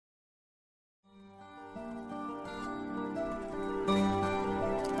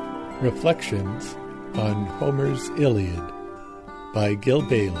Reflections on Homer's Iliad by Gil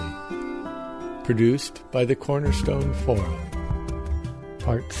Bailey. Produced by the Cornerstone Forum.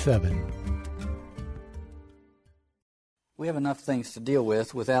 Part 7. We have enough things to deal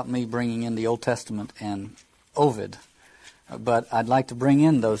with without me bringing in the Old Testament and Ovid. But I'd like to bring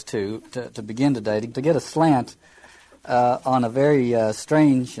in those two to begin today, to get a slant on a very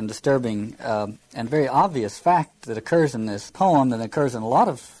strange and disturbing and very obvious fact that occurs in this poem, that occurs in a lot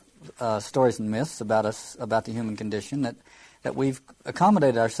of stories and myths about us, about the human condition, that we've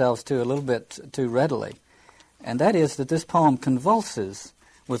accommodated ourselves to a little bit too readily. And that is that this poem convulses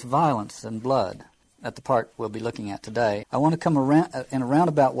with violence and blood at the part we'll be looking at today. I want to come around in a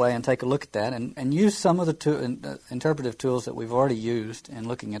roundabout way and take a look at that and use some of the interpretive tools that we've already used in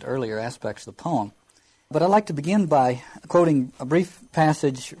looking at earlier aspects of the poem. But I'd like to begin by quoting a brief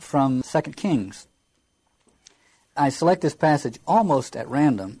passage from 2 Kings. I select this passage almost at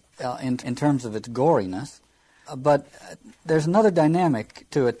random in terms of its goriness, but there's another dynamic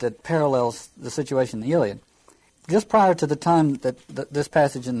to it that parallels the situation in the Iliad. Just prior to the time that this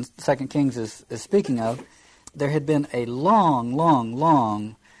passage in 2 Kings is speaking of, there had been a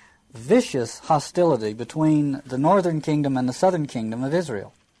long, vicious hostility between the northern kingdom and the southern kingdom of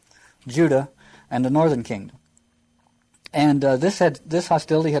Israel, Judah and the northern kingdom. And this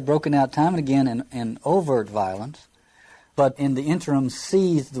hostility had broken out time and again in overt violence, but in the interim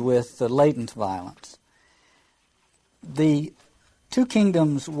seethed with the latent violence. The two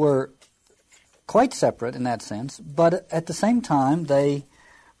kingdoms were quite separate in that sense, but at the same time they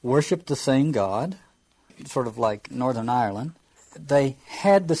worshipped the same God, sort of like Northern Ireland. They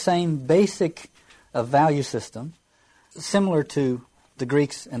had the same basic value system, similar to the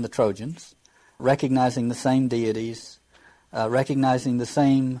Greeks and the Trojans, recognizing the same deities, recognizing the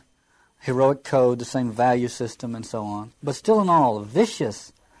same heroic code, the same value system, and so on. But still in all, a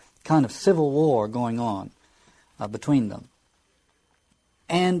vicious kind of civil war going on between them.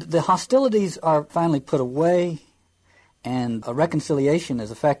 And the hostilities are finally put away, and a reconciliation is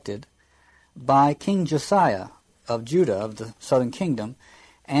effected by King Josiah of Judah, of the southern kingdom,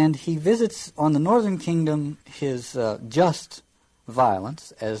 and he visits on the northern kingdom his just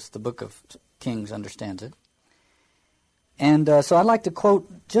violence, as the book of Kings understands it. And so I'd like to quote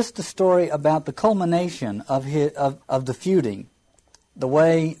just the story about the culmination of the feuding, the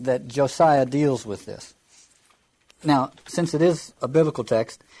way that Josiah deals with this. Now, since it is a biblical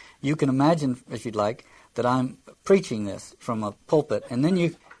text, you can imagine, if you'd like, that I'm preaching this from a pulpit. And then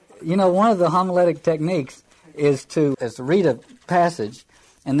you know, one of the homiletic techniques is to read a passage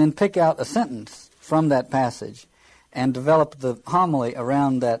and then pick out a sentence from that passage and develop the homily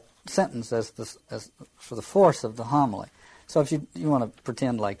around that sentence as for the force of the homily. So if you want to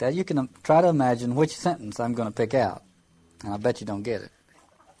pretend like that, you can try to imagine which sentence I'm going to pick out. And I bet you don't get it.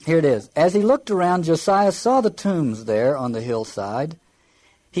 Here it is. As he looked around, Josiah saw the tombs there on the hillside.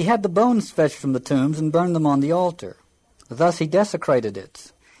 He had the bones fetched from the tombs and burned them on the altar. Thus he desecrated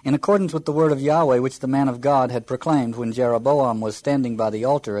it, in accordance with the word of Yahweh which the man of God had proclaimed when Jeroboam was standing by the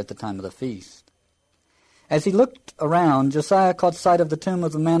altar at the time of the feast. As he looked around, Josiah caught sight of the tomb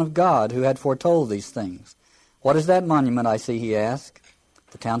of the man of God who had foretold these things. "What is that monument I see?" he asked.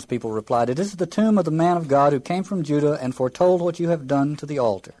 The townspeople replied, "It is the tomb of the man of God who came from Judah and foretold what you have done to the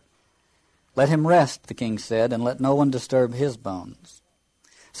altar." "Let him rest," the king said, "and let no one disturb his bones."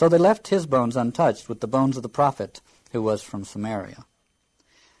 So they left his bones untouched with the bones of the prophet who was from Samaria.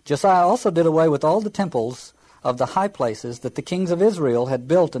 Josiah also did away with all the temples of the high places that the kings of Israel had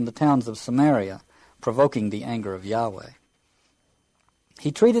built in the towns of Samaria, provoking the anger of Yahweh.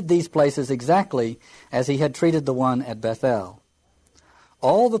 He treated these places exactly as he had treated the one at Bethel.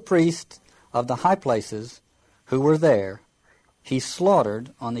 All the priests of the high places who were there, he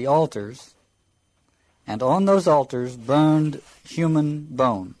slaughtered on the altars, and on those altars burned human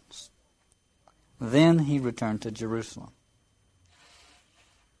bones. Then he returned to Jerusalem.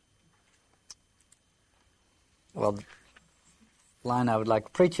 Well, the line I would like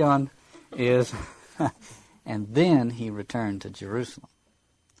to preach on is, and then he returned to Jerusalem.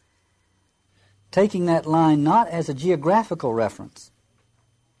 Taking that line not as a geographical reference,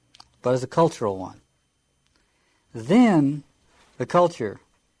 but as a cultural one. Then the culture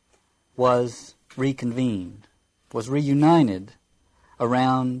was reconvened, was reunited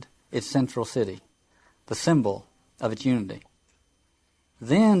around its central city, the symbol of its unity.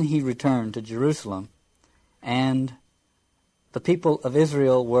 Then he returned to Jerusalem, and the people of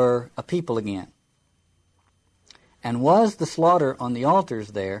Israel were a people again. And was the slaughter on the altars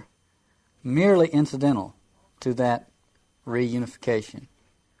there merely incidental to that reunification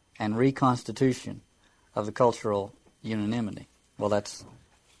and reconstitution of the cultural unanimity? Well, that's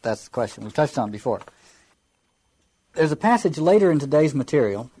That's the question. We've touched on it before. There's a passage later in today's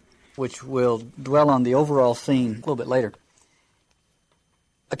material which will dwell on the overall scene a little bit later.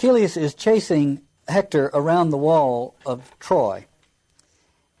 Achilles is chasing Hector around the wall of Troy.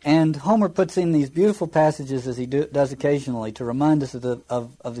 And Homer puts in these beautiful passages, as he does occasionally, to remind us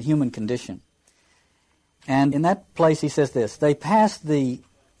of the human condition. And in that place he says this: they passed the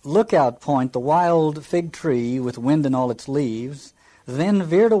lookout point, the wild fig tree with wind in all its leaves, then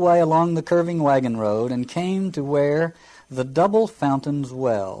veered away along the curving wagon road and came to where the double fountains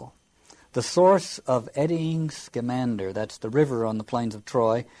well, the source of eddying Scamander. That's the river on the plains of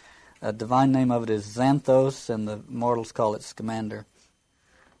Troy. A divine name of it is Xanthos, and the mortals call it Scamander.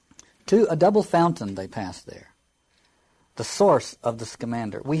 To a double fountain they passed there, the source of the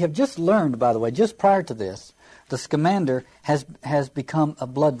Scamander. We have just learned, by the way, just prior to this, the Scamander has become a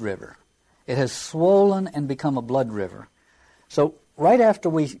blood river. It has swollen and become a blood river. So right after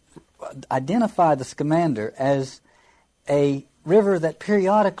we identify the Scamander as a river that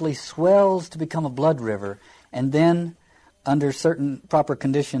periodically swells to become a blood river and then, under certain proper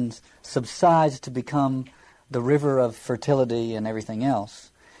conditions, subsides to become the river of fertility and everything else,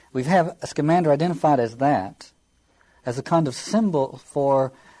 we have a Scamander identified as that, as a kind of symbol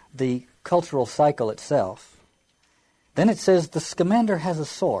for the cultural cycle itself. Then it says the Scamander has a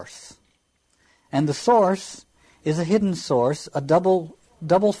source, and the source is a hidden source, a double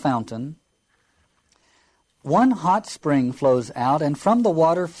fountain. One hot spring flows out, and from the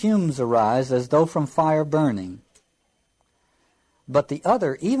water fumes arise as though from fire burning. But the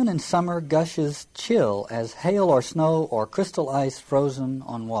other, even in summer, gushes chill as hail or snow or crystal ice frozen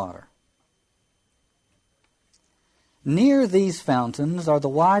on water. Near these fountains are the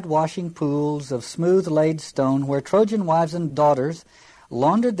wide washing pools of smooth laid stone where Trojan wives and daughters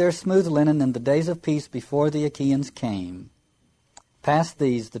laundered their smooth linen in the days of peace before the Achaeans came. Past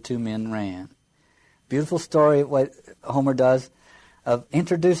these the two men ran. Beautiful story, what Homer does, of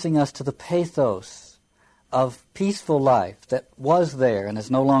introducing us to the pathos of peaceful life that was there and is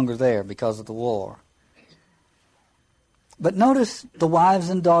no longer there because of the war. But notice the wives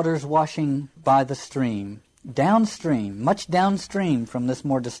and daughters washing by the stream, downstream, much downstream from this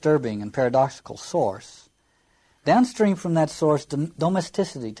more disturbing and paradoxical source. Downstream from that source,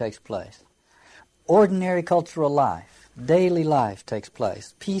 domesticity takes place. Ordinary cultural life, daily life takes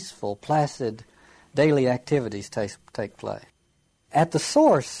place. Peaceful, placid, daily activities take place. At the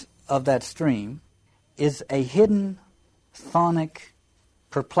source of that stream is a hidden, chthonic,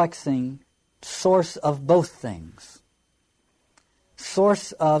 perplexing source of both things.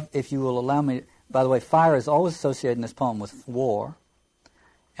 Source of, if you will allow me, by the way, fire is always associated in this poem with war,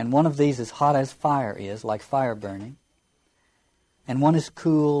 and one of these is hot as fire is, like fire burning, and one is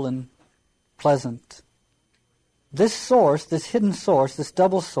cool and pleasant. This source, this hidden source, this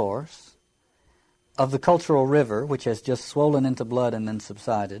double source of the cultural river, which has just swollen into blood and then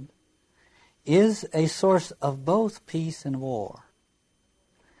subsided, is a source of both peace and war,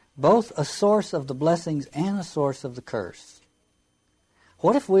 both a source of the blessings and a source of the curse.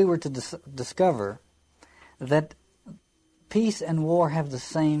 What if we were to discover that peace and war have the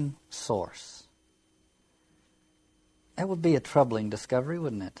same source? That would be a troubling discovery,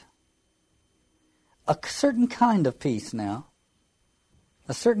 wouldn't it? A certain kind of peace now,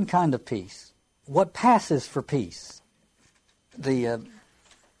 a certain kind of peace. What passes for peace? The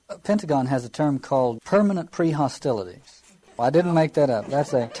Pentagon has a term called permanent pre-hostilities. Well, I didn't make that up.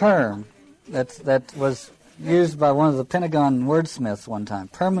 That's a term that was used by one of the Pentagon wordsmiths one time.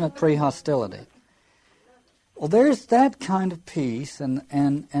 Permanent pre-hostility. Well, there's that kind of peace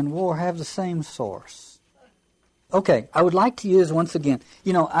and war have the same source. Okay, I would like to use once again,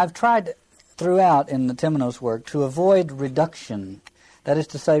 I've tried throughout in the Temenos work to avoid reduction. That is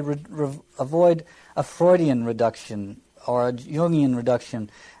to say, avoid a Freudian reduction or a Jungian reduction.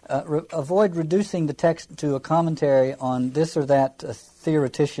 Avoid reducing the text to a commentary on this or that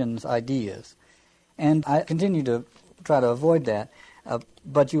theoretician's ideas. And I continue to try to avoid that.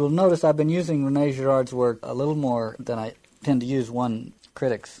 But you will notice I've been using René Girard's work a little more than I tend to use one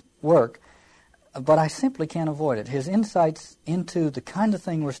critic's work. But I simply can't avoid it. His insights into the kind of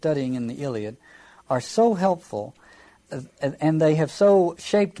thing we're studying in the Iliad are so helpful, and they have so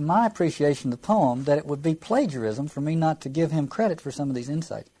shaped my appreciation of the poem that it would be plagiarism for me not to give him credit for some of these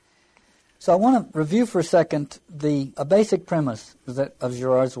insights. So I want to review for a second a basic premise of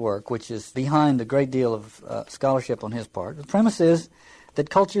Girard's work, which is behind a great deal of scholarship on his part. The premise is that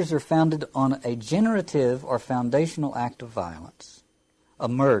cultures are founded on a generative or foundational act of violence, a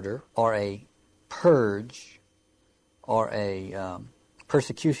murder or a purge or a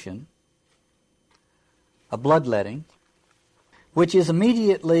persecution, a bloodletting, which is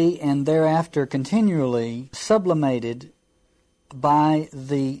immediately and thereafter continually sublimated by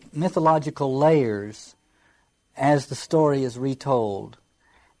the mythological layers as the story is retold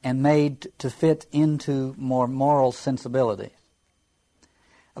and made to fit into more moral sensibility.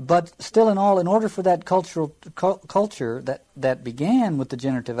 But still in all, in order for that culture that began with the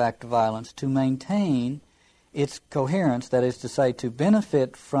generative act of violence to maintain its coherence, that is to say, to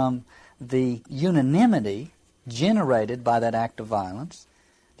benefit from the unanimity generated by that act of violence,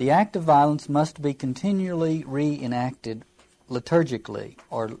 the act of violence must be continually reenacted liturgically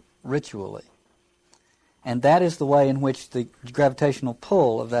or ritually. And that is the way in which the gravitational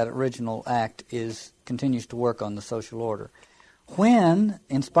pull of that original act continues to work on the social order. When,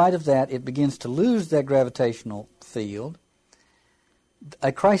 in spite of that, it begins to lose that gravitational field,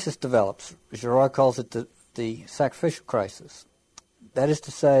 a crisis develops. Girard calls it the sacrificial crisis. That is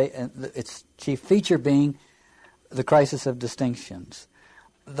to say, its chief feature being the crisis of distinctions.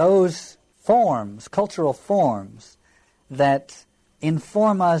 Those forms, cultural forms, that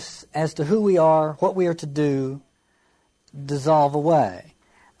inform us as to who we are, what we are to do, dissolve away.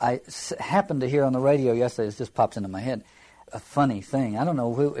 I happened to hear on the radio yesterday, it just pops into my head, a funny thing. I don't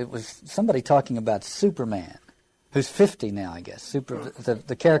know who, it was somebody talking about Superman, who's 50 now, I guess.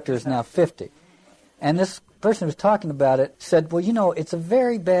 The character is now 50. And this person who was talking about it said, well, you know, it's a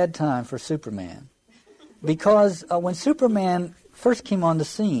very bad time for Superman. Because when Superman first came on the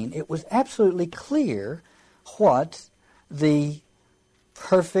scene, it was absolutely clear what the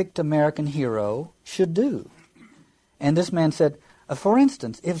perfect American hero should do. And this man said, for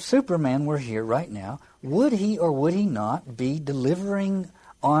instance, if Superman were here right now, would he or would he not be delivering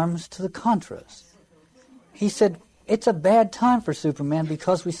arms to the Contras? He said, it's a bad time for Superman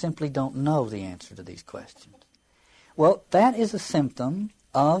because we simply don't know the answer to these questions. Well, that is a symptom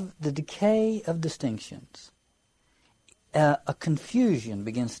of the decay of distinctions. A confusion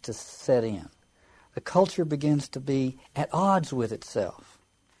begins to set in. The culture begins to be at odds with itself.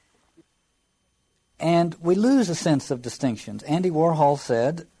 And we lose a sense of distinctions. Andy Warhol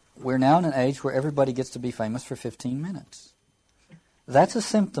said, we're now in an age where everybody gets to be famous for 15 minutes. That's a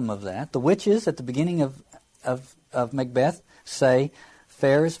symptom of that. The witches at the beginning of Macbeth say,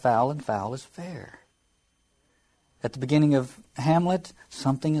 fair is foul and foul is fair. At the beginning of Hamlet,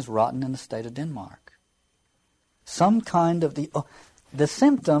 something is rotten in the state of Denmark. Some kind of the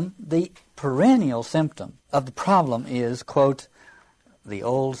symptom, the perennial symptom of the problem is, quote, the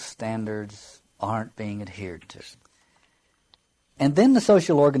old standards aren't being adhered to. And then the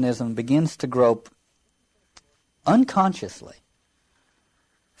social organism begins to grope unconsciously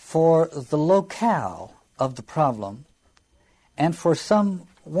for the locale of the problem and for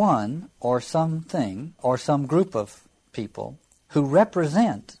someone or something or some group of people who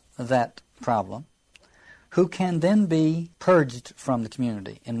represent that problem, who can then be purged from the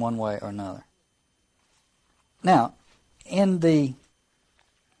community in one way or another. Now, in the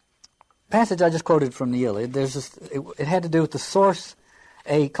passage I just quoted from the Iliad, it had to do with the source,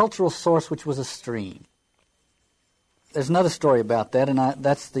 a cultural source which was a stream. There's another story about that, and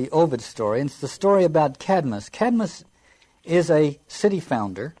that's the Ovid story, and it's the story about Cadmus. Cadmus is a city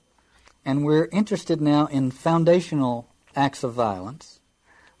founder, and we're interested now in foundational acts of violence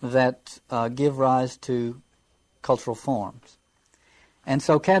that give rise to cultural forms. And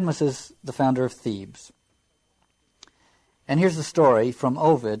so Cadmus is the founder of Thebes. And here's the story from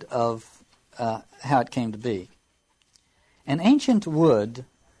Ovid of how it came to be. An ancient wood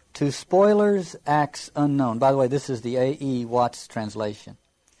to spoilers acts unknown. By the way, this is the A.E. Watts translation.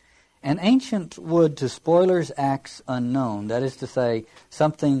 An ancient wood to spoilers acts unknown. That is to say,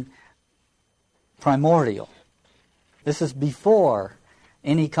 something primordial. This is before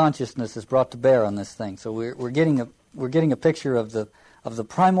any consciousness is brought to bear on this thing. So we're getting a picture of the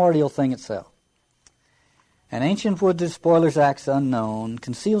primordial thing itself. An ancient wood to spoilers acts unknown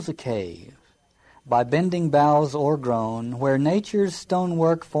conceals a cave by bending boughs o'ergrown, where nature's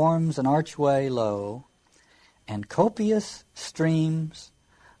stonework forms an archway low, and copious streams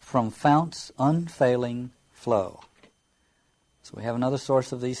from founts unfailing flow. So we have another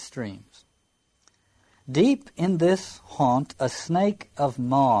source of these streams. Deep in this haunt, a snake of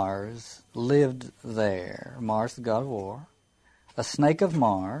Mars lived there. Mars, the god of war. A snake of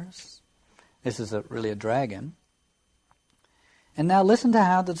Mars. This is really a dragon. And now listen to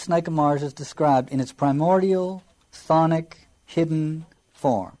how the snake of Mars is described in its primordial, chthonic, hidden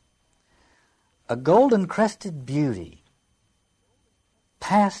form. A golden-crested beauty,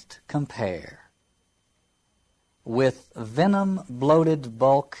 past compare, with venom-bloated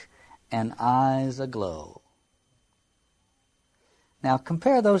bulk and eyes aglow. Now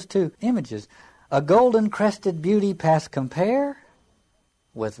compare those two images. A golden-crested beauty past compare,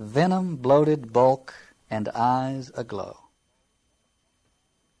 with venom-bloated bulk and eyes aglow.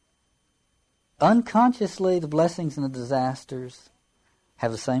 Unconsciously, the blessings and the disasters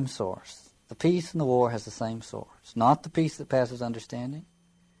have the same source. The peace and the war has the same source. Not the peace that passes understanding,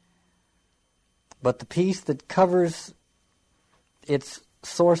 but the peace that covers its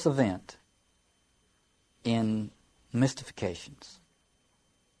source event in mystifications.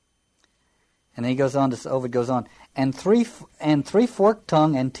 And then he goes on, Ovid goes on, and three forked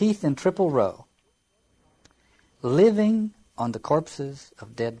tongue and teeth in triple row, living on the corpses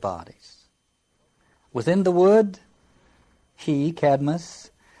of dead bodies. Within the wood, he,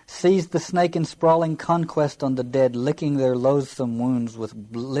 Cadmus, sees the snake in sprawling conquest on the dead, licking their loathsome wounds with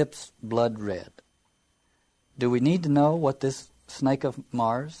lips blood red. Do we need to know what this snake of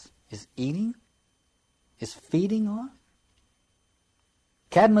Mars is eating, is feeding on?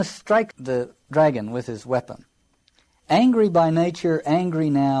 Cadmus strikes the dragon with his weapon. Angry by nature, angry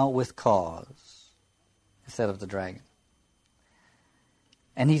now with cause, instead of the dragon.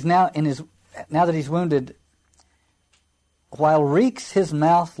 And he's now that he's wounded, while reeks his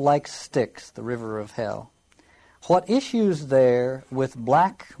mouth like Styx, the river of hell, what issues there with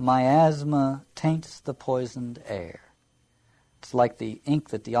black miasma taints the poisoned air. It's like the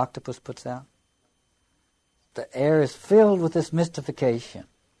ink that the octopus puts out. The air is filled with this mystification.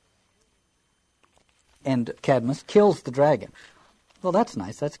 And Cadmus kills the dragon. Well, that's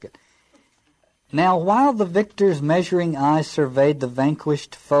nice, that's good. Now, while the victor's measuring eye surveyed the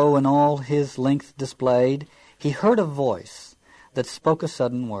vanquished foe in all his length displayed, he heard a voice that spoke a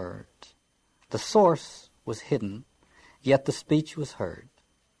sudden word. The source was hidden, yet the speech was heard.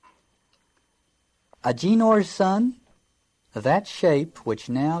 Agenor's son, that shape which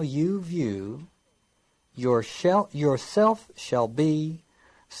now you view, yourself shall be,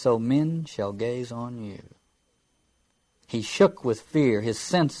 so men shall gaze on you. He shook with fear, his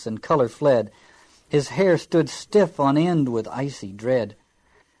sense and color fled, his hair stood stiff on end with icy dread.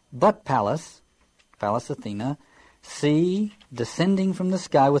 But Pallas Athena, see, descending from the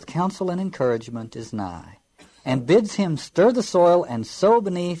sky with counsel and encouragement is nigh, and bids him stir the soil and sow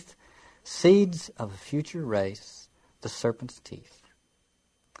beneath seeds of a future race, the serpent's teeth.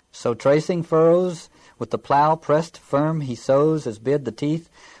 So tracing furrows with the plough pressed firm he sows as bid the teeth,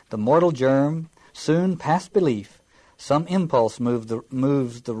 the mortal germ, soon past belief, some impulse moves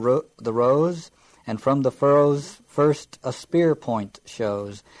the rows, and from the furrows first a spear point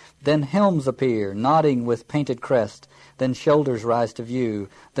shows. Then helms appear, nodding with painted crest, then shoulders rise to view,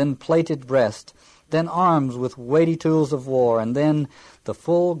 then plated breast, then arms with weighty tools of war, and then the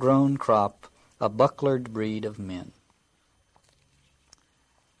full-grown crop, a bucklered breed of men.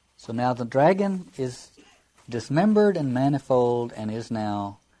 So now the dragon is dismembered and manifold and is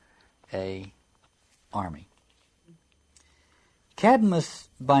now a army. Cadmus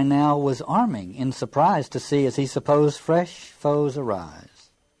by now was arming in surprise to see, as he supposed, fresh foes arise.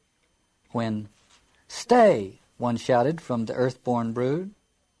 When, "Stay," one shouted from the earth-born brood.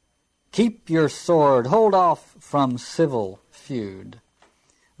 "Keep your sword, hold off from civil feud."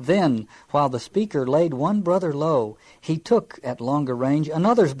 Then, while the speaker laid one brother low, he took at longer range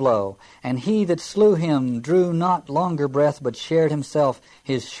another's blow, and he that slew him drew not longer breath, but shared himself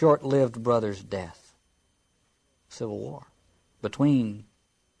his short-lived brother's death. Civil war between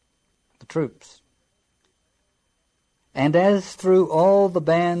the troops. And as through all the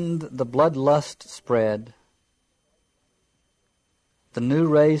band the bloodlust spread, the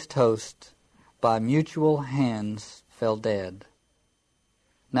new-raised host by mutual hands fell dead.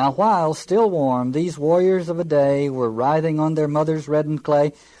 Now while, still warm, these warriors of a day were writhing on their mother's reddened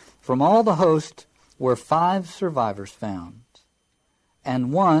clay, from all the host were 5 survivors found.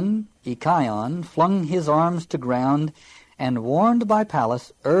 And one, Echeion, flung his arms to ground, and warned by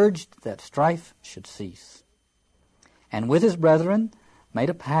Pallas, urged that strife should cease. And with his brethren made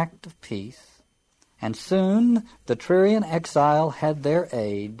a pact of peace, and soon the Tyrian exile had their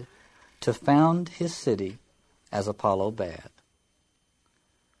aid to found his city as Apollo bade.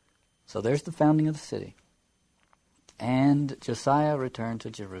 So there's the founding of the city. And Josiah returned to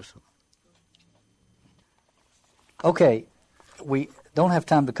Jerusalem. Okay, we don't have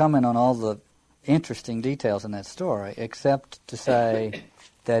time to comment on all the interesting details in that story, except to say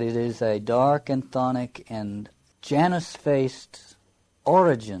that it is a dark and chthonic and Janus-faced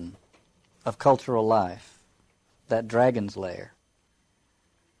origin of cultural life, that dragon's lair.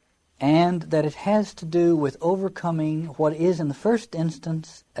 And that it has to do with overcoming what is, in the first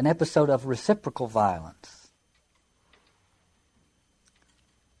instance, an episode of reciprocal violence.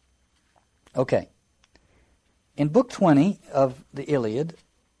 Okay. In Book 20 of the Iliad,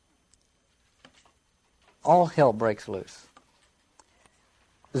 all hell breaks loose.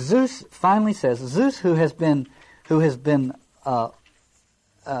 Zeus finally says, Zeus, who has been more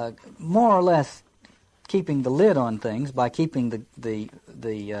or less keeping the lid on things by keeping the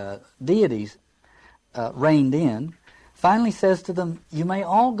deities reined in, finally says to them, you may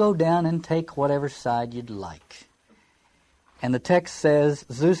all go down and take whatever side you'd like. And the text says,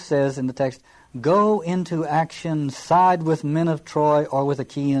 Zeus says in the text, go into action, side with men of Troy or with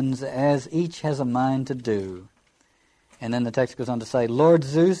Achaeans, as each has a mind to do. And then the text goes on to say, Lord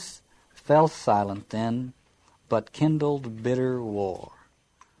Zeus fell silent then, but kindled bitter war.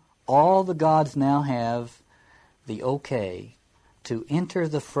 All the gods now have the okay to enter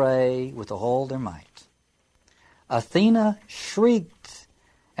the fray with all their might. Athena shrieked,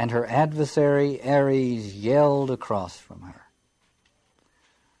 and her adversary Ares yelled across from her.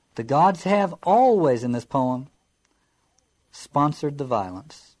 The gods have always, in this poem, sponsored the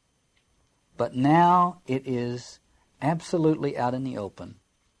violence. But now it is absolutely out in the open.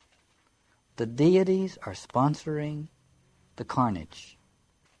 The deities are sponsoring the carnage.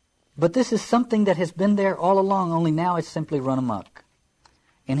 But this is something that has been there all along, only now it's simply run amok.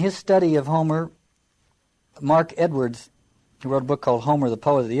 In his study of Homer, Mark Edwards, who wrote a book called Homer, the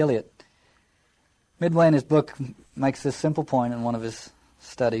Poet of the Iliad, midway in his book makes this simple point in one of his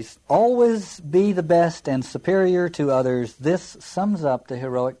studies. Always be the best and superior to others. This sums up the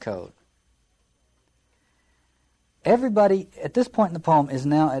heroic code. Everybody, at this point in the poem, is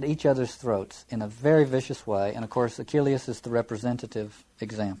now at each other's throats in a very vicious way, and of course Achilles is the representative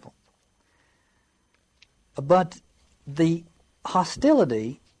example. But the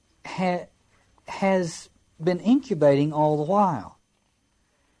hostility has been incubating all the while.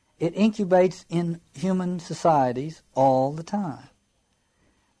 It incubates in human societies all the time.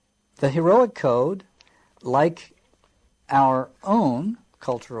 The heroic code, like our own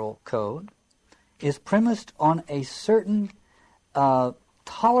cultural code, is premised on a certain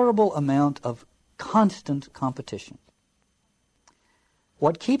tolerable amount of constant competition.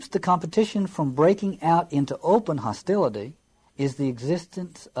 What keeps the competition from breaking out into open hostility is the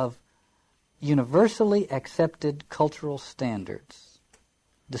existence of universally accepted cultural standards,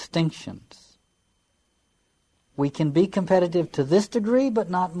 distinctions. We can be competitive to this degree, but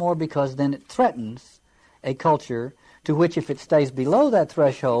not more, because then it threatens a culture to which, if it stays below that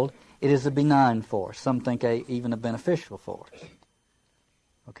threshold, it is a benign force. Some think even a beneficial force.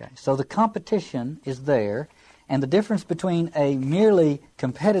 Okay, so the competition is there, and the difference between a merely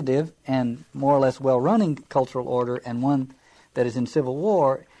competitive and more or less well-running cultural order and one that is in civil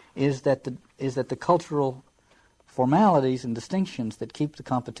war is that the cultural formalities and distinctions that keep the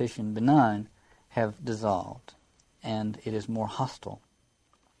competition benign have dissolved, and it is more hostile.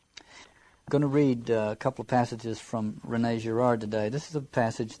 I'm going to read a couple of passages from René Girard today. This is a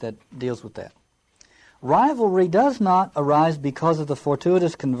passage that deals with that. Rivalry does not arise because of the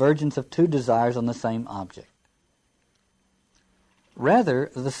fortuitous convergence of two desires on the same object. Rather,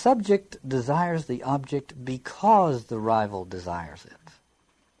 the subject desires the object because the rival desires it.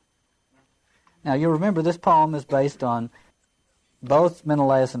 Now, you'll remember this poem is based on both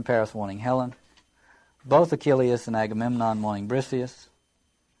Menelaus and Paris wanting Helen, both Achilles and Agamemnon wanting Briseis,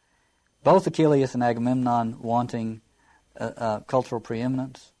 both Achilles and Agamemnon wanting cultural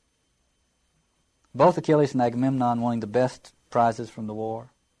preeminence, both Achilles and Agamemnon wanting the best prizes from the war.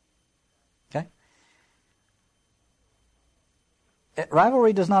 Okay?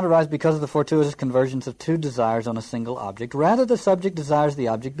 Rivalry does not arise because of the fortuitous convergence of two desires on a single object. Rather, the subject desires the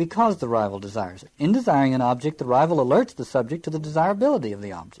object because the rival desires it. In desiring an object, the rival alerts the subject to the desirability of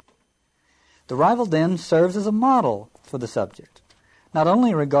the object. The rival then serves as a model for the subject, not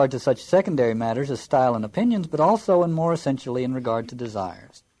only in regard to such secondary matters as style and opinions, but also and more essentially in regard to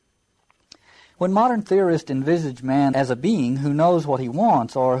desires. When modern theorists envisage man as a being who knows what he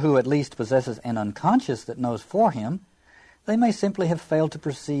wants, or who at least possesses an unconscious that knows for him, they may simply have failed to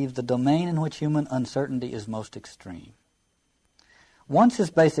perceive the domain in which human uncertainty is most extreme. Once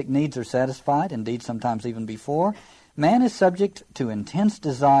his basic needs are satisfied, indeed sometimes even before, man is subject to intense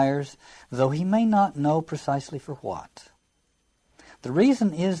desires, though he may not know precisely for what. The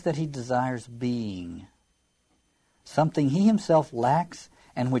reason is that he desires being, something he himself lacks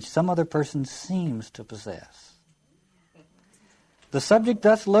and which some other person seems to possess. The subject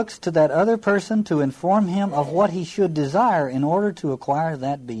thus looks to that other person to inform him of what he should desire in order to acquire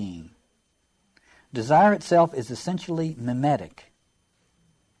that being. Desire itself is essentially mimetic.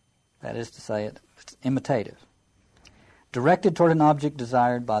 That is to say, it's imitative, directed toward an object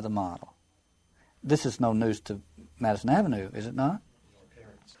desired by the model. This is no news to Madison Avenue, is it not?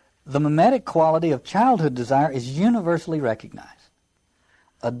 The mimetic quality of childhood desire is universally recognized.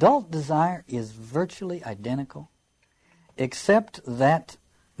 adult desire is virtually identical, except that,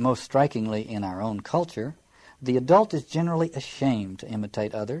 most strikingly in our own culture, the adult is generally ashamed to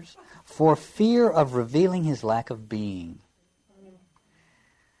imitate others for fear of revealing his lack of being.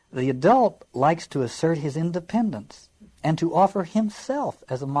 The adult likes to assert his independence and to offer himself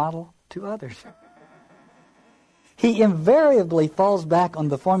as a model to others. He invariably falls back on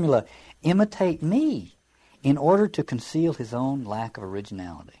the formula, imitate me, in order to conceal his own lack of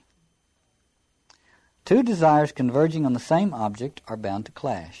originality. Two desires converging on the same object are bound to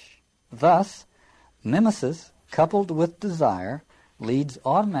clash. Thus, mimesis coupled with desire leads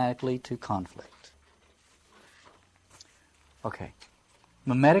automatically to conflict. Okay,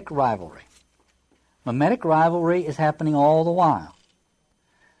 mimetic rivalry. Mimetic rivalry is happening all the while.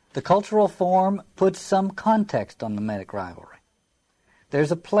 The cultural form puts some context on mimetic rivalry.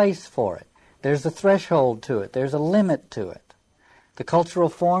 There's a place for it. There's a threshold to it. There's a limit to it. The cultural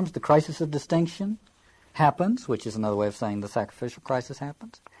forms, the crisis of distinction happens, which is another way of saying the sacrificial crisis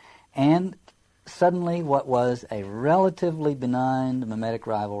happens, and suddenly what was a relatively benign mimetic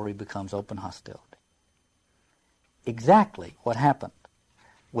rivalry becomes open hostility. Exactly what happened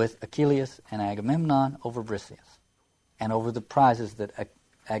with Achilles and Agamemnon over Briseis and over the prizes that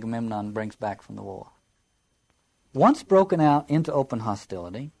Agamemnon brings back from the war. Once broken out into open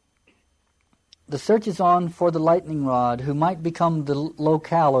hostility, the search is on for the lightning rod who might become the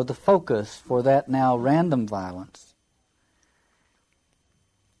locale or the focus for that now random violence.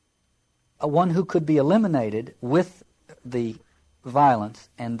 One who could be eliminated with the violence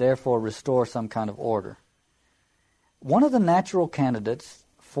and therefore restore some kind of order. One of the natural candidates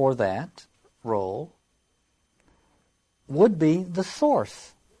for that role would be the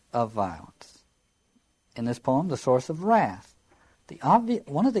source of violence. In this poem, the source of wrath.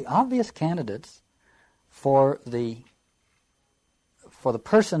 One of the obvious candidates for the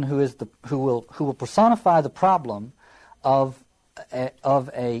person who will personify the problem of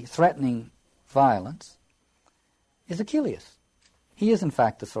a threatening violence is Achilles. He is in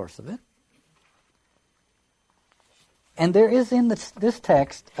fact the source of it. And there is in this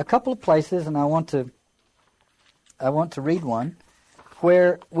text a couple of places, and I want to read one,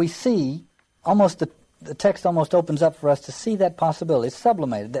 where we see the text almost opens up for us to see that possibility. It's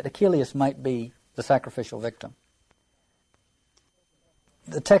sublimated, that Achilles might be the sacrificial victim.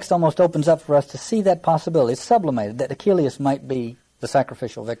 The text almost opens up for us to see that possibility. It's sublimated, that Achilles might be the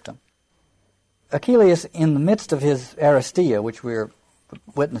sacrificial victim. Achilles, in the midst of his Aristia, which we're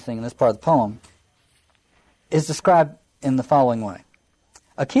witnessing in this part of the poem, is described in the following way.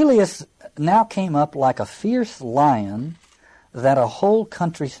 Achilles now came up like a fierce lion that a whole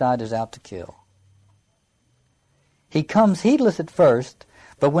countryside is out to kill. He comes heedless at first,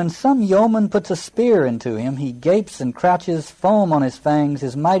 but when some yeoman puts a spear into him, he gapes and crouches, foam on his fangs,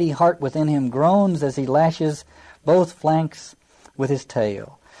 his mighty heart within him groans as he lashes both flanks with his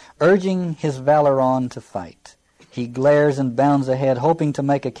tail, urging his valor on to fight. He glares and bounds ahead, hoping to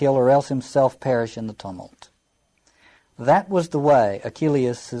make a kill or else himself perish in the tumult. That was the way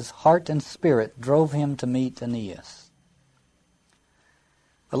Achilles' heart and spirit drove him to meet Aeneas.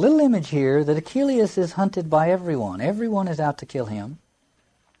 A little image here that Achilles is hunted by everyone. Everyone is out to kill him.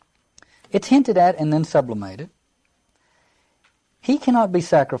 It's hinted at and then sublimated. He cannot be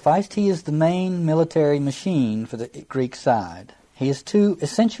sacrificed. He is the main military machine for the Greek side. He is too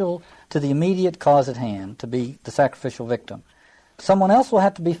essential to the immediate cause at hand to be the sacrificial victim. Someone else will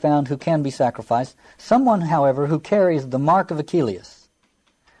have to be found who can be sacrificed. Someone, however, who carries the mark of Achilles.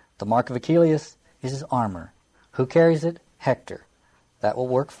 The mark of Achilles is his armor. Who carries it? Hector. That will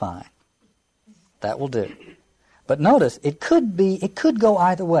work fine. That will do. But notice, it could go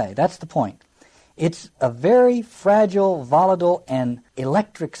either way. That's the point. It's a very fragile, volatile, and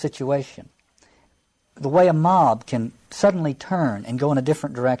electric situation. The way a mob can suddenly turn and go in a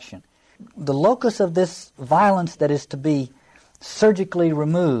different direction. The locus of this violence that is to be surgically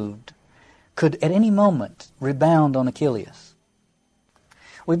removed could at any moment rebound on Achilles.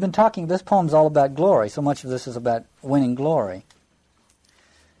 We've been talking, this poem's all about glory. So much of this is about winning glory.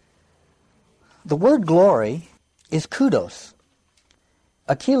 The word glory is kudos.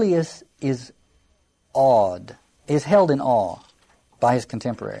 Achilles is awed, is held in awe by his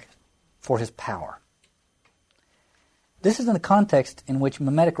contemporaries for his power. This is in the context in which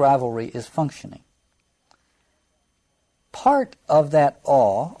mimetic rivalry is functioning. Part of that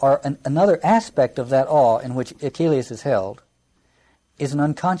awe, or another aspect of that awe in which Achilles is held, is an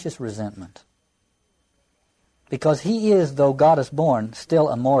unconscious resentment. Because he is, though goddess-born,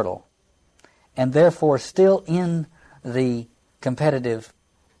 still immortal, and therefore still in the competitive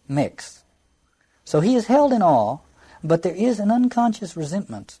mix. So he is held in awe but there is an unconscious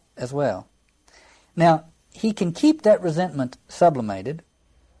resentment as well. Now, he can keep that resentment sublimated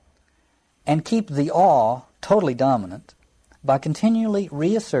and keep the awe totally dominant by continually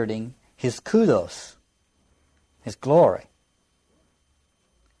reasserting his kudos, his glory.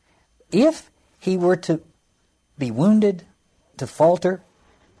 If he were to be wounded, to falter,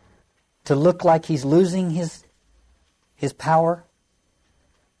 to look like he's losing his power,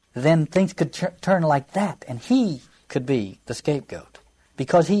 then things could turn like that, and he could be the scapegoat.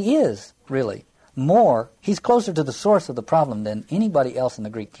 Because he is really he's closer to the source of the problem than anybody else in the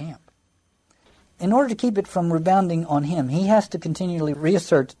Greek camp. In order to keep it from rebounding on him, he has to continually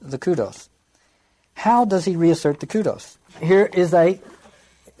reassert the kudos. How does he reassert the kudos? Here is a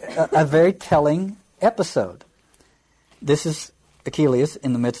very telling episode. This is Achilles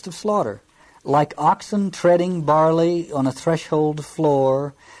in the midst of slaughter. Like oxen treading barley on a threshold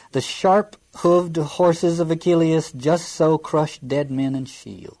floor, the sharp-hooved horses of Achilles just so crushed dead men and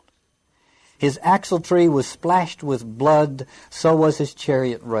shield. His axle-tree was splashed with blood, so was his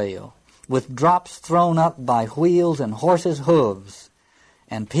chariot rail, with drops thrown up by wheels and horses' hooves.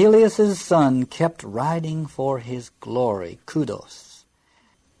 And Peleus' son kept riding for his glory, kudos,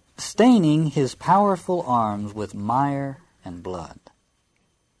 staining his powerful arms with mire and blood.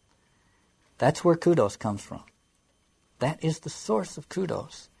 That's where kudos comes from. That is the source of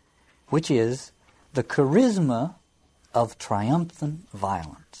kudos, which is the charisma of triumphant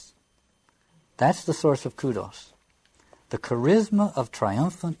violence. That's the source of kudos, the charisma of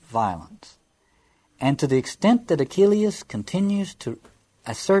triumphant violence. And to the extent that Achilles continues to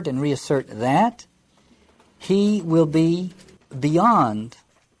assert and reassert that, he will be beyond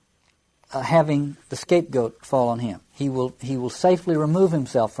having the scapegoat fall on him. He will safely remove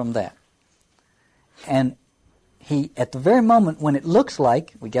himself from that. And he, at the very moment when it looks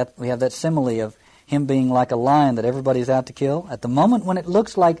like, we have that simile of him being like a lion that everybody's out to kill, at the moment when it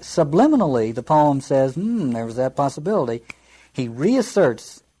looks like subliminally the poem says, there was that possibility, he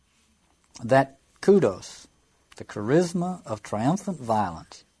reasserts that kudos, the charisma of triumphant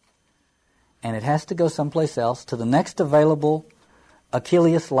violence. And it has to go someplace else to the next available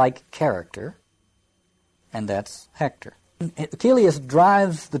Achilles-like character, and that's Hector. Achilles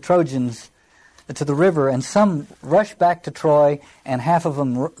drives the Trojans to the river, and some rush back to Troy, and half of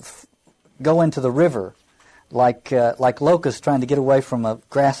them go into the river like locusts trying to get away from a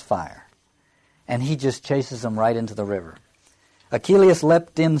grass fire. And he just chases them right into the river. Achilles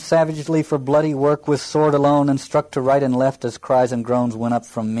leapt in savagely for bloody work with sword alone, and struck to right and left as cries and groans went up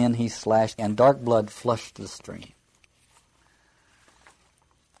from men he slashed, and dark blood flushed the stream.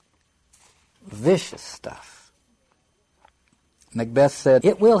 Vicious stuff. Macbeth said,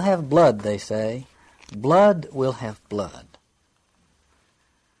 "It will have blood," they say. Blood will have blood.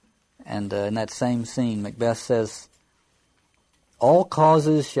 And in that same scene, Macbeth says, "All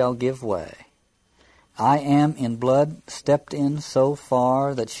causes shall give way. I am in blood stepped in so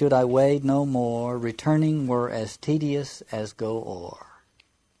far that should I wade no more, returning were as tedious as go o'er."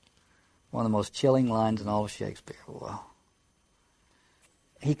 One of the most chilling lines in all of Shakespeare. Wow.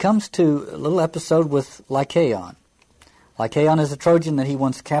 He comes to a little episode with Lycaon. Lycaon is a Trojan that he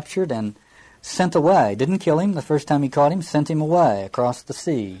once captured and sent away. Didn't kill him the first time he caught him, sent him away across the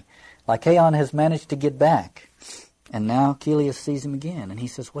sea. Lycaon has managed to get back. And now Achilles sees him again, and he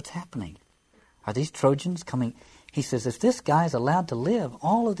says, "What's happening? Are these Trojans coming?" He says, "If this guy is allowed to live,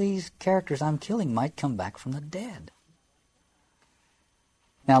 all of these characters I'm killing might come back from the dead."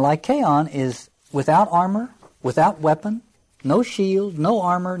 Now Lycaon is without armor, without weapon, no shield, no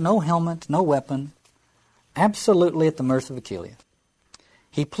armor, no helmet, no weapon, absolutely at the mercy of Achilles.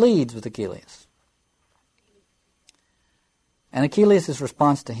 He pleads with Achilles. And Achilles'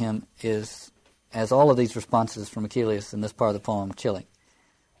 response to him is, as all of these responses from Achilles in this part of the poem, chilling.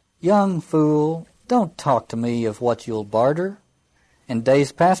 "Young fool, don't talk to me of what you'll barter. In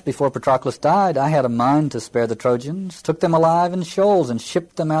days past, before Patroclus died, I had a mind to spare the Trojans, took them alive in shoals and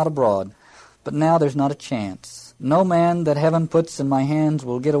shipped them out abroad. But now there's not a chance. No man that heaven puts in my hands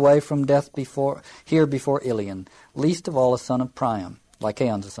will get away from death before Ilion, least of all a son of Priam."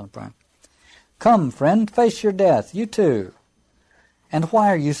 Lycaon's a son of Priam. "Come, friend, face your death, you too. And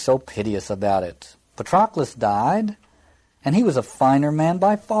why are you so piteous about it? Patroclus died, and he was a finer man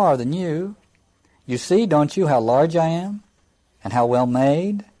by far than you. You see, don't you, how large I am, and how well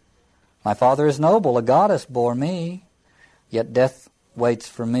made? My father is noble, a goddess bore me, yet death waits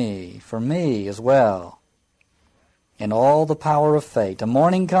for me as well. In all the power of fate, a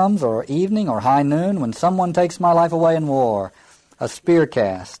morning comes, or evening, or high noon, when someone takes my life away in war, a spear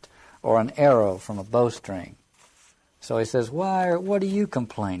cast, or an arrow from a bowstring. So he says, what are you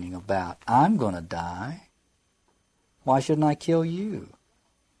complaining about? I'm going to die. Why shouldn't I kill you?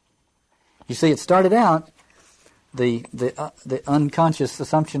 You see, it started out, the unconscious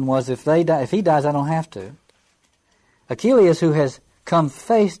assumption was if he dies, I don't have to. Achilles, who has come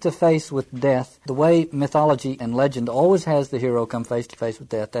face to face with death, the way mythology and legend always has the hero come face to face with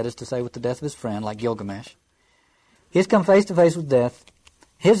death, that is to say with the death of his friend, like Gilgamesh. He's come face to face with death.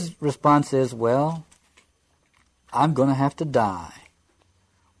 His response is, well, I'm going to have to die.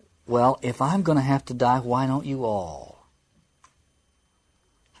 Well, if I'm going to have to die, why don't you all?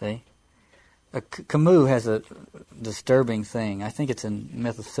 See? Camus has a disturbing thing. I think it's in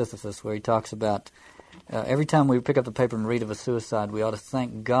Myth of Sisyphus, where he talks about every time we pick up the paper and read of a suicide, we ought to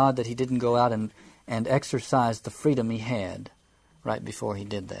thank God that he didn't go out and exercise the freedom he had right before he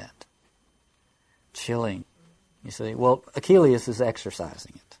did that. Chilling. You see? Well, Achilles is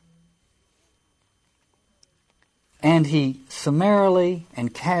exercising it. And he summarily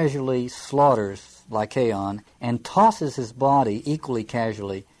and casually slaughters Lycaon and tosses his body equally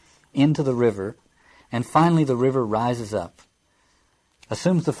casually into the river, and finally the river rises up,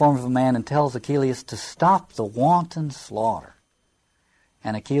 assumes the form of a man, and tells Achilles to stop the wanton slaughter.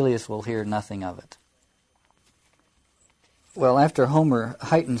 And Achilles will hear nothing of it. Well, after Homer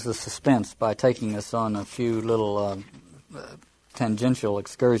heightens the suspense by taking us on a few little tangential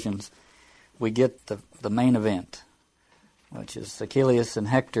excursions, we get the main event, which is Achilles and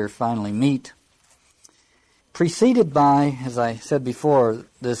Hector finally meet, preceded by, as I said before,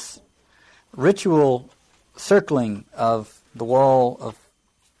 this ritual circling of the wall of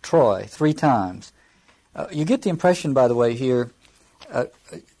Troy 3 times. You get the impression, by the way, here,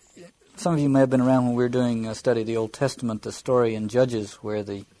 some of you may have been around when we were doing a study of the Old Testament, the story in Judges where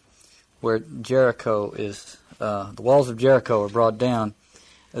Jericho is, the walls of Jericho are brought down.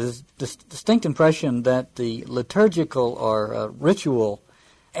 There's this distinct impression that the liturgical or ritual,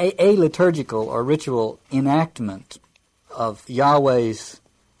 a liturgical or ritual enactment of Yahweh's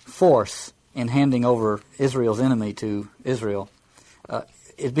force in handing over Israel's enemy to Israel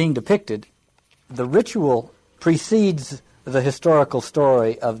is being depicted. The ritual precedes the historical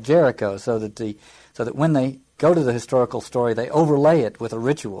story of Jericho, so that when they go to the historical story, they overlay it with a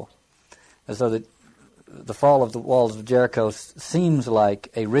ritual, so that the fall of the walls of Jericho seems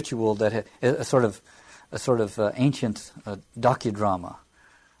like a ritual that a sort of ancient docudrama,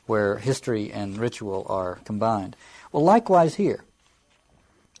 where history and ritual are combined. Well, likewise here,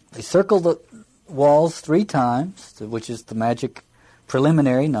 they circle the walls 3 times, which is the magic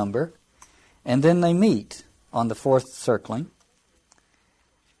preliminary number, and then they meet on the 4th circling.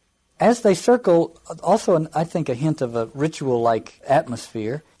 As they circle, also I think a hint of a ritual-like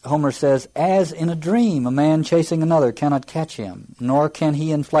atmosphere. Homer says, as in a dream a man chasing another cannot catch him, nor can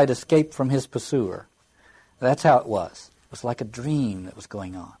he in flight escape from his pursuer. That's how it was. It was like a dream that was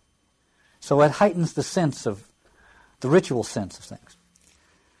going on. So it heightens the sense of, the ritual sense of things.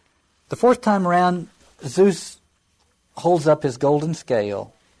 The 4th time around, Zeus holds up his golden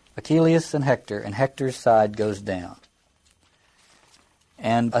scale, Achilles and Hector's side goes down.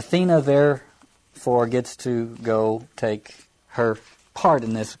 And Athena therefore gets to go take her part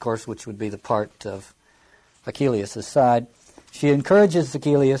in this, of course, which would be the part of Achilles' side. She encourages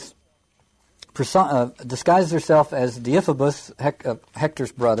Achilles, disguises herself as Deiphobus,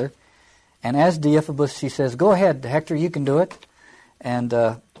 Hector's brother, and as Deiphobus she says, go ahead, Hector, you can do it. And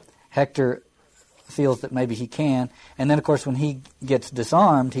Hector feels that maybe he can. And then, of course, when he gets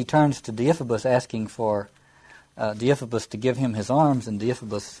disarmed, he turns to Deiphobus asking for Deiphobus to give him his arms, and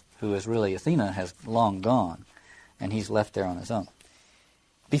Deiphobus, who is really Athena, has long gone, and he's left there on his own.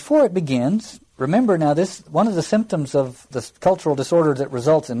 Before it begins, remember now this, one of the symptoms of the cultural disorder that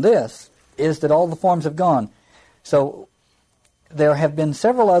results in this is that all the forms have gone. So there have been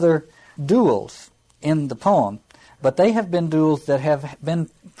several other duels in the poem, but they have been duels that have been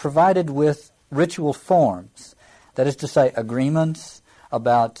provided with ritual forms. That is to say, agreements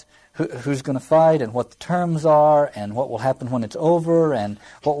about who's going to fight and what the terms are and what will happen when it's over and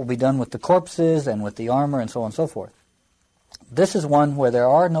what will be done with the corpses and with the armor and so on and so forth. This is one where there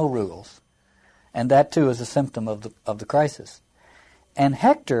are no rules, and that too is a symptom of the crisis. And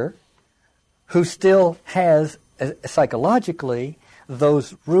Hector, who still has psychologically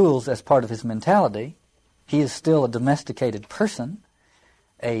those rules as part of his mentality, he is still a domesticated person,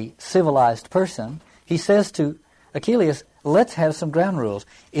 a civilized person. He says to Achilles, let's have some ground rules.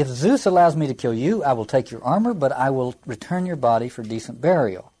 If Zeus allows me to kill you, I will take your armor, but I will return your body for decent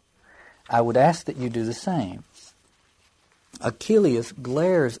burial. I would ask that you do the same. Achilles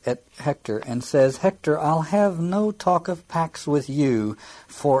glares at Hector and says, Hector, I'll have no talk of pacts with you,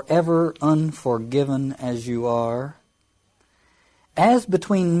 forever unforgiven as you are. As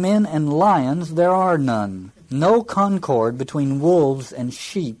between men and lions there are none, no concord between wolves and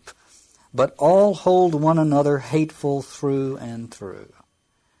sheep, but all hold one another hateful through and through.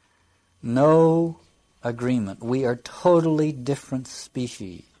 No agreement. We are totally different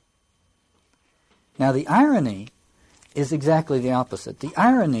species. Now the irony is exactly the opposite. The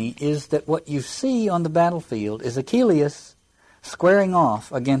irony is that what you see on the battlefield is Achilles squaring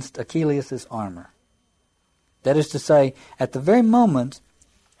off against Achilles' armor. That is to say, at the very moment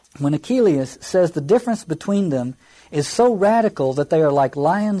when Achilles says the difference between them is so radical that they are like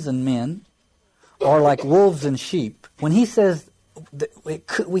lions and men, or like wolves and sheep, when he says that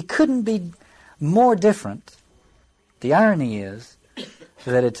we couldn't be more different, the irony is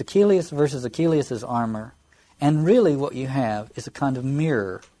that it's Achilles versus Achilles' armor, and really what you have is a kind of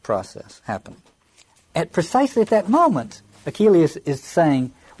mirror process happening. At precisely at that moment, Achilles is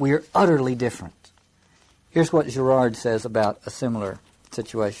saying we are utterly different. Here's what Girard says about a similar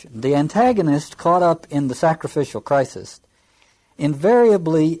situation. The antagonists caught up in the sacrificial crisis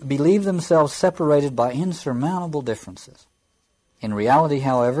invariably believe themselves separated by insurmountable differences. In reality,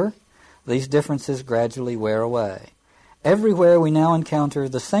 however, these differences gradually wear away. Everywhere we now encounter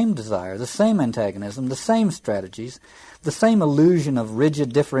the same desire, the same antagonism, the same strategies, the same illusion of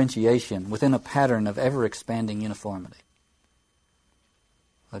rigid differentiation within a pattern of ever-expanding uniformity.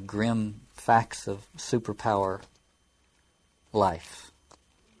 A grim facts of superpower life.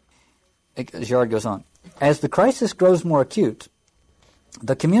 Girard goes on. As the crisis grows more acute,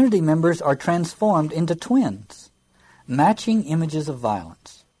 the community members are transformed into twins, matching images of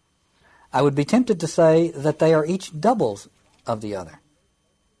violence. I would be tempted to say that they are each doubles of the other.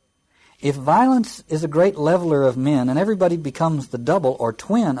 If violence is a great leveler of men and everybody becomes the double or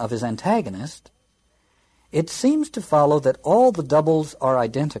twin of his antagonist, it seems to follow that all the doubles are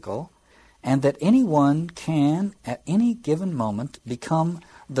identical and that anyone can, at any given moment, become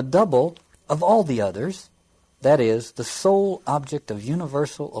the double of all the others, that is, the sole object of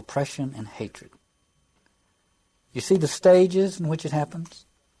universal oppression and hatred. You see the stages in which it happens?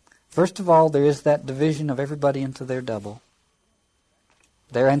 First of all, there is that division of everybody into their double,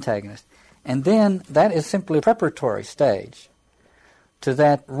 their antagonist. And then that is simply a preparatory stage to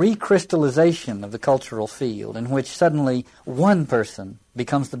that recrystallization of the cultural field in which suddenly one person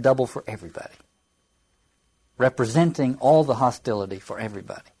becomes the double for everybody, representing all the hostility for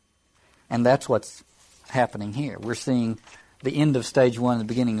everybody. And that's what's happening here. We're seeing the end of stage one and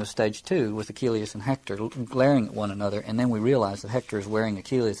the beginning of stage two with Achilles and Hector glaring at one another, and then we realize that Hector is wearing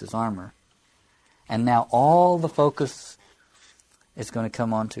Achilles' armor. And now all the focus is going to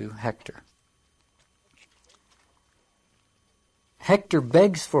come onto Hector. Hector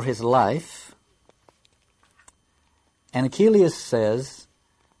begs for his life, and Achilles says,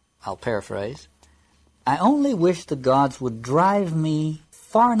 I'll paraphrase, I only wish the gods would drive me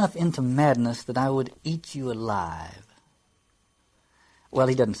far enough into madness that I would eat you alive. Well,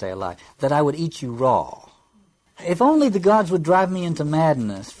 he doesn't say alive, that I would eat you raw. If only the gods would drive me into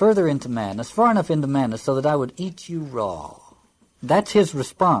madness, further into madness, far enough into madness, so that I would eat you raw. That's his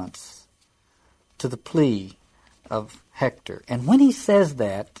response to the plea of Hector. And when he says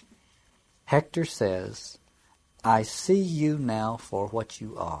that, Hector says, I see you now for what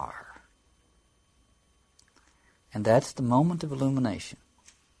you are. And that's the moment of illumination.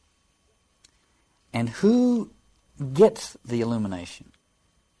 And who gets the illumination?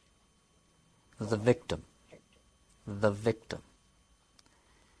 The victim. The victim.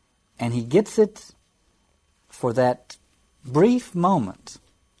 And he gets it for that brief moment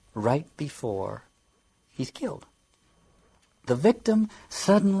right before he's killed. The victim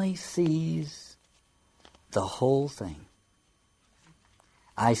suddenly sees the whole thing.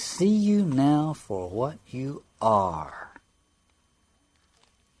 I see you now for what you are.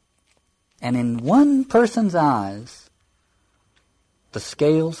 And in one person's eyes, the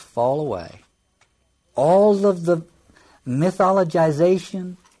scales fall away. All of the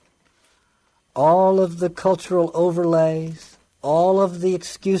mythologization, all of the cultural overlays, all of the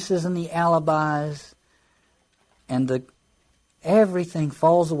excuses and the alibis, and everything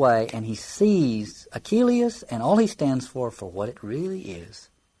falls away, and he sees Achilles and all he stands for what it really is.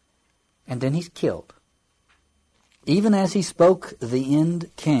 And then he's killed. Even as he spoke, the end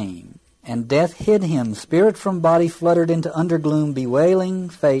came, and death hid him. Spirit from body fluttered into undergloom, bewailing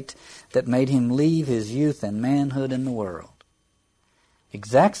fate that made him leave his youth and manhood in the world.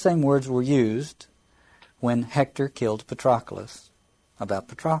 Exact same words were used when Hector killed Patroclus, about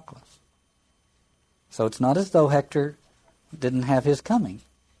Patroclus. So it's not as though Hector didn't have his coming.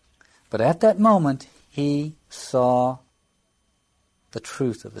 But at that moment, he saw the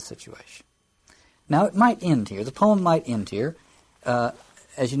truth of the situation. Now, it might end here. The poem might end here.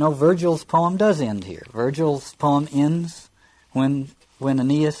 As you know, Virgil's poem does end here. Virgil's poem ends when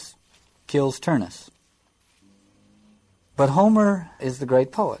Aeneas kills Turnus. But Homer is the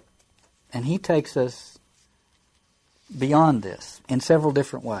great poet, and he takes us beyond this in several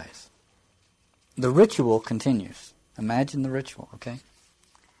different ways. The ritual continues. Imagine the ritual, okay?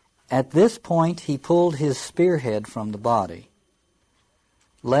 At this point, he pulled his spearhead from the body,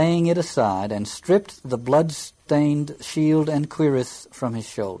 laying it aside, and stripped the blood-stained shield and cuirass from his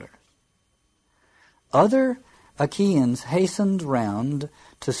shoulder. Other Achaeans hastened round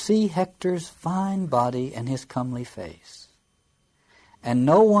to see Hector's fine body and his comely face. And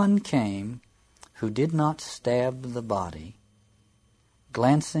no one came who did not stab the body.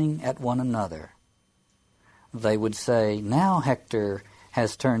 Glancing at one another, they would say, "Now Hector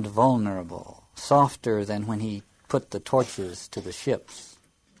has turned vulnerable, softer than when he put the torches to the ships."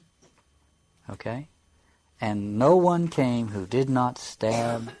 Okay? And no one came who did not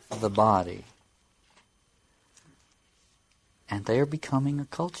stab the body. And they are becoming a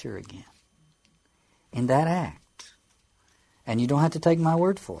culture again in that act. And you don't have to take my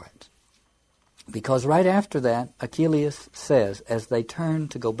word for it. Because right after that, Achilles says, as they turn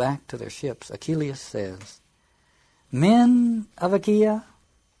to go back to their ships, Achilles says, "Men of Achaia,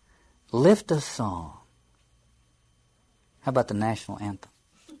 lift a song." How about the national anthem?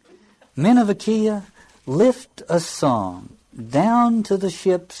 "Men of Achaia, lift a song. Down to the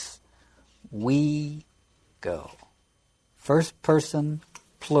ships we go." First person,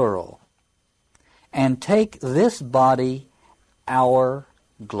 plural. "And take this body, our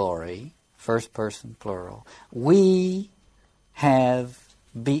glory." First person, plural. "We have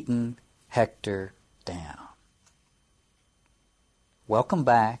beaten Hector down." Welcome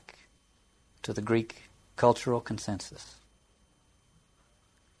back to the Greek cultural consensus.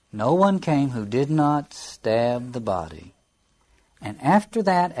 No one came who did not stab the body. And after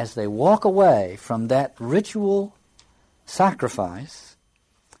that, as they walk away from that ritual sacrifice,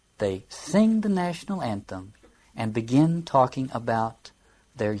 they sing the national anthem and begin talking about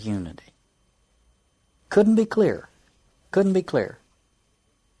their unity. Couldn't be clearer. Couldn't be clearer.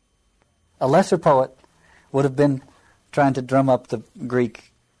 A lesser poet would have been trying to drum up the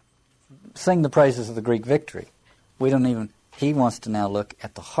Greek, sing the praises of the Greek victory. He wants to now look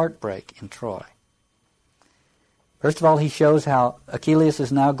at the heartbreak in Troy. First of all, he shows how Achilles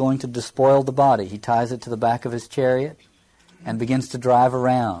is now going to despoil the body. He ties it to the back of his chariot and begins to drive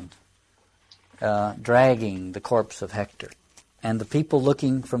around, dragging the corpse of Hector. And the people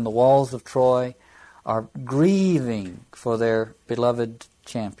looking from the walls of Troy are grieving for their beloved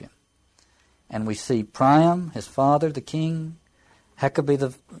champion. And we see Priam, his father, the king,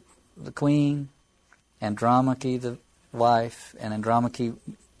 Hecabe, the queen, Andromache, the wife, and Andromache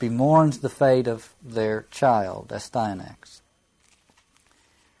bemourns the fate of their child, Astyanax.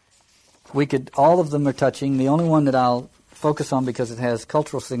 All of them are touching. The only one that I'll focus on because it has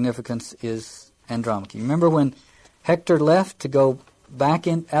cultural significance is Andromache. Remember when Hector left to go back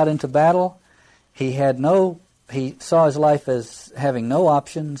out into battle? He saw his life as having no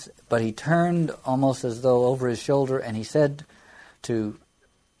options, but he turned almost as though over his shoulder, and he said to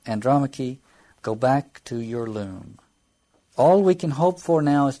Andromache, "Go back to your loom. All we can hope for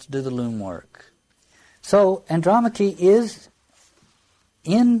now is to do the loom work." So Andromache is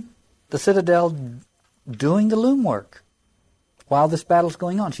in the citadel doing the loom work while this battle's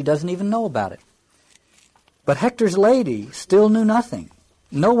going on. She doesn't even know about it. But Hector's lady still knew nothing.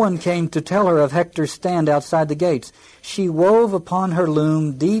 No one came to tell her of Hector's stand outside the gates. She wove upon her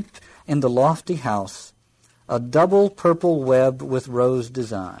loom deep in the lofty house a double purple web with rose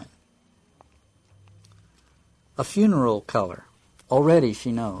design. A funeral color, already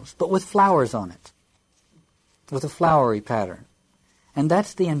she knows, but with flowers on it, with a flowery pattern. And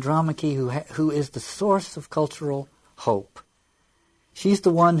that's the Andromache who is the source of cultural hope. She's the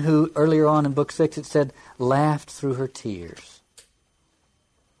one who, earlier on in Book 6, it said, laughed through her tears.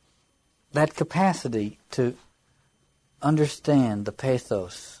 That capacity to understand the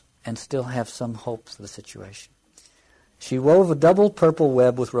pathos and still have some hope for the situation. She wove a double purple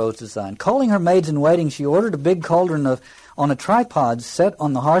web with rose design. Calling her maids-in-waiting, she ordered a big cauldron on a tripod set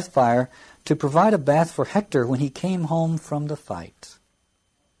on the hearth fire to provide a bath for Hector when he came home from the fight.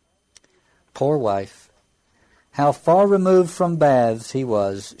 Poor wife. How far removed from baths he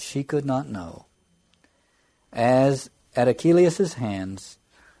was, she could not know. As at Achilles' hands,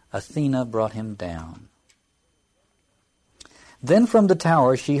 Athena brought him down. Then from the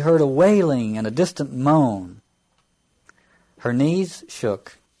tower she heard a wailing and a distant moan. Her knees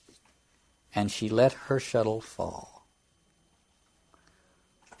shook, and she let her shuttle fall.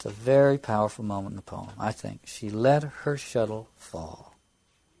 It's a very powerful moment in the poem, I think. She let her shuttle fall.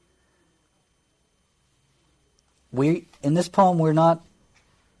 In this poem, we're not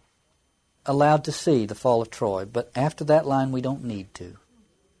allowed to see the fall of Troy, but after that line, we don't need to.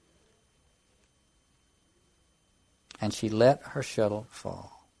 And she let her shuttle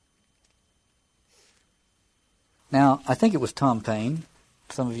fall. Now, I think it was Tom Paine.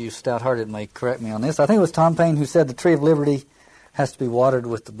 Some of you stout-hearted may correct me on this. I think it was Tom Paine who said the tree of liberty has to be watered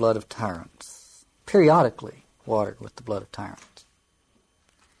with the blood of tyrants, periodically watered with the blood of tyrants.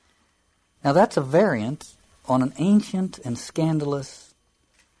 Now that's a variant on an ancient and scandalous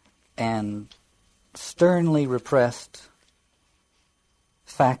and sternly repressed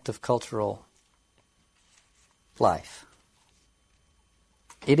fact of cultural life.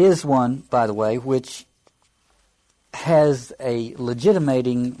 It is one, by the way, which has a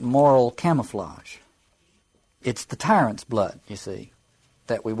legitimating moral camouflage. It's the tyrant's blood, you see,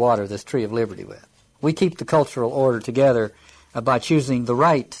 that we water this tree of liberty with. We keep the cultural order together by choosing the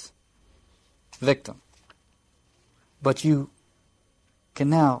right victim. But you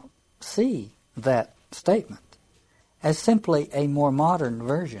can now see that statement as simply a more modern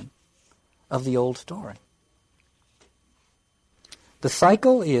version of the old story. The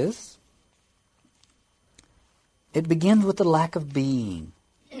cycle is, it begins with the lack of being,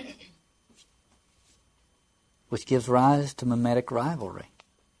 which gives rise to mimetic rivalry,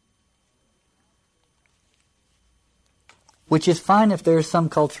 which is fine if there are some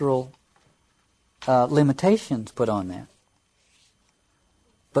cultural limitations put on that.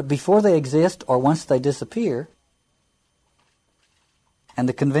 But before they exist, or once they disappear, and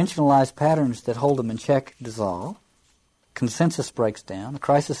the conventionalized patterns that hold them in check dissolve, consensus breaks down, a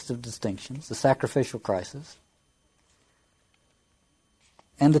crisis of distinctions, the sacrificial crisis,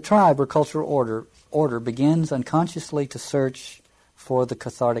 and the tribe or cultural order begins unconsciously to search for the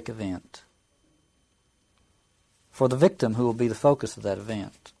cathartic event, for the victim who will be the focus of that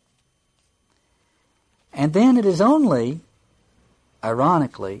event. And then it is only,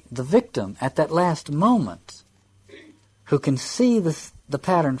 ironically, the victim at that last moment who can see the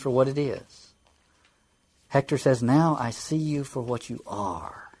pattern for what it is. Hector says, "Now I see you for what you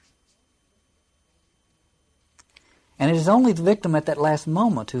are." And it is only the victim at that last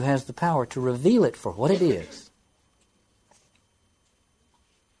moment who has the power to reveal it for what it is,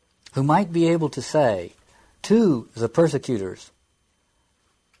 who might be able to say to the persecutors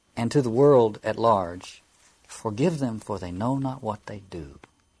and to the world at large, "Forgive them, for they know not what they do."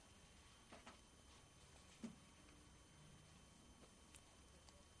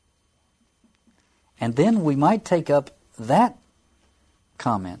 And then we might take up that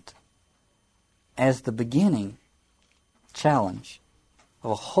comment as the beginning challenge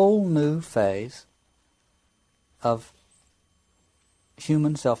of a whole new phase of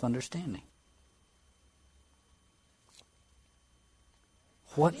human self-understanding.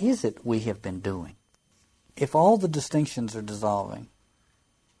 What is it we have been doing? If all the distinctions are dissolving,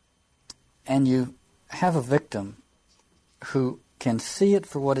 and you have a victim who can see it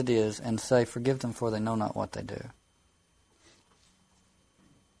for what it is and say, "Forgive them, for they know not what they do,"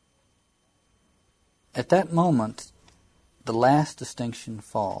 at that moment, the last distinction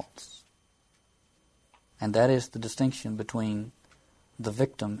falls. And that is the distinction between the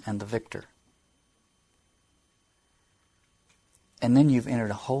victim and the victor. And then you've entered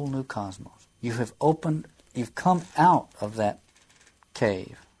a whole new cosmos. You've come out of that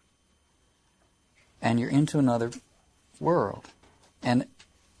cave. And you're into another world. And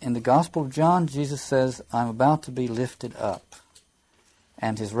in the Gospel of John, Jesus says, "I'm about to be lifted up."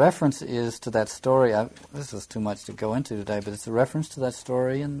 And his reference is to that story. This is too much to go into today, but it's a reference to that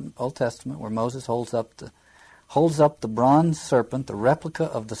story in the Old Testament where Moses holds up the bronze serpent, the replica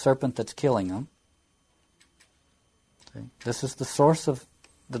of the serpent that's killing him. See? This is the source of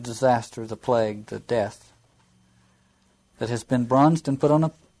the disaster, the plague, the death that has been bronzed and put on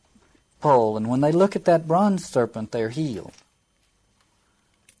a pole. And when they look at that bronze serpent, they're healed.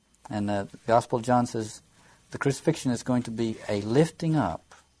 And the Gospel of John says, the crucifixion is going to be a lifting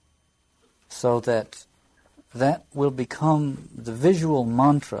up so that will become the visual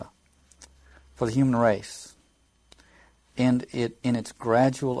mantra for the human race in its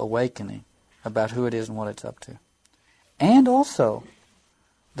gradual awakening about who it is and what it's up to. And also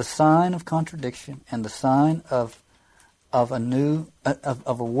the sign of contradiction and the sign of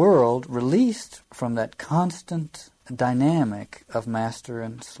a world released from that constant dynamic of master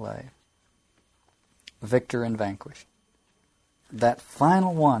and slave, victor and vanquished. That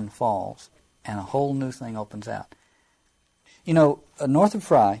final one falls, and a whole new thing opens out. You know, Northrop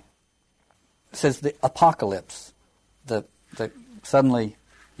Frye says the apocalypse, the suddenly,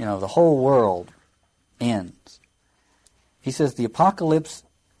 the whole world ends. He says the apocalypse,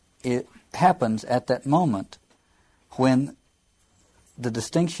 it happens at that moment when the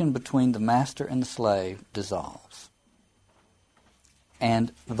distinction between the master and the slave dissolves.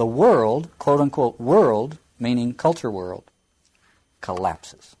 And the world, quote-unquote world, meaning culture world,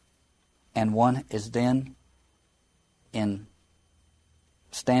 collapses. And one is then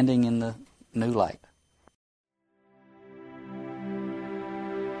standing in the new light.